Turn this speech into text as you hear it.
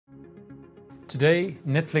Today,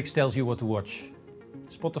 Netflix tells you what to watch,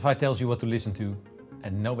 Spotify tells you what to listen to,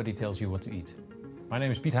 and nobody tells you what to eat. My name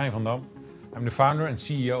is Piet Hein van Dam. I'm the founder and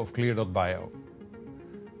CEO of Clear.bio.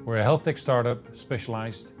 We're a health tech startup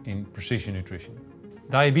specialized in precision nutrition.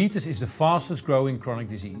 Diabetes is the fastest growing chronic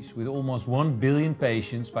disease, with almost 1 billion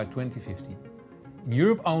patients by 2050. In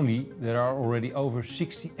Europe only, there are already over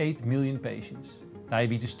 68 million patients.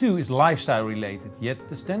 Diabetes 2 is lifestyle related, yet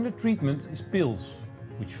the standard treatment is pills,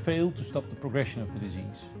 which fail to stop the progression of the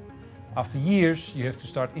disease. After years, you have to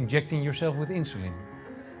start injecting yourself with insulin.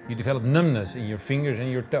 You develop numbness in your fingers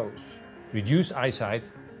and your toes, reduced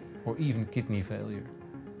eyesight, or even kidney failure.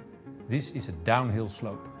 This is a downhill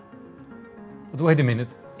slope. But wait a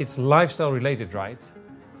minute, it's lifestyle related, right?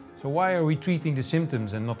 So why are we treating the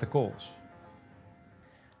symptoms and not the cause?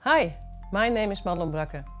 Hi, my name is Madelon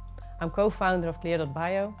Brakke. I'm co-founder of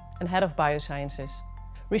Clear.bio and head of biosciences.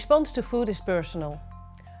 Response to food is personal.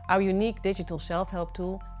 Our unique digital self-help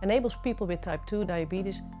tool enables people with type 2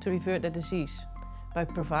 diabetes to revert the disease by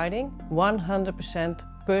providing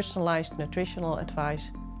 100% personalized nutritional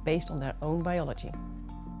advice based on their own biology.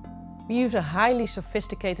 We use a highly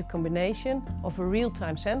sophisticated combination of a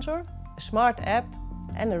real-time sensor, a smart app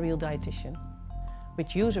and a real dietitian.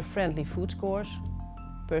 With user-friendly food scores,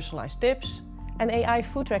 personalized tips and AI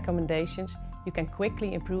food recommendations, you can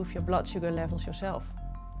quickly improve your blood sugar levels yourself.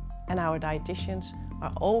 And our dietitians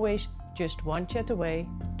are always just one chat away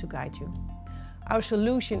to guide you. Our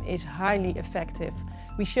solution is highly effective.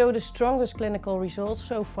 We show the strongest clinical results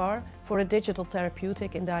so far for a digital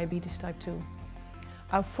therapeutic in diabetes type 2.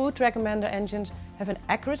 Our food recommender engines have an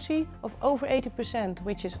accuracy of over 80%,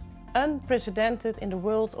 which is unprecedented in the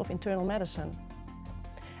world of internal medicine.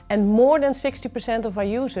 And more than 60% of our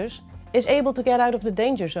users is able to get out of the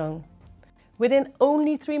danger zone within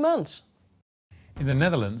only 3 months. In the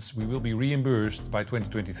Netherlands, we will be reimbursed by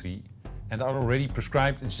 2023 and are already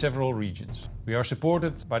prescribed in several regions. We are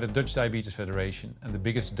supported by the Dutch Diabetes Federation and the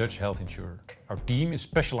biggest Dutch health insurer. Our team is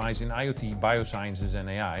specialized in IoT, biosciences and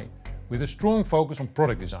AI with a strong focus on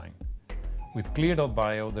product design. With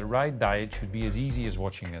Clear.bio, the right diet should be as easy as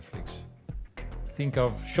watching Netflix. Think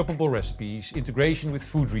of shoppable recipes, integration with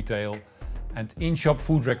food retail and in-shop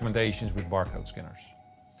food recommendations with barcode scanners.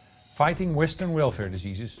 Fighting Western welfare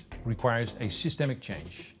diseases requires a systemic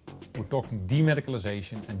change. We're talking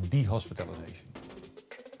demedicalization and dehospitalization.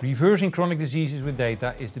 Reversing chronic diseases with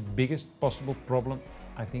data is the biggest possible problem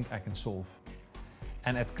I think I can solve.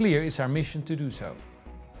 And at Clear, it's our mission to do so.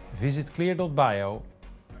 Visit Clear.bio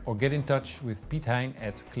or get in touch with Piet Hein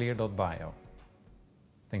at Clear.bio.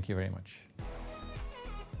 Thank you very much.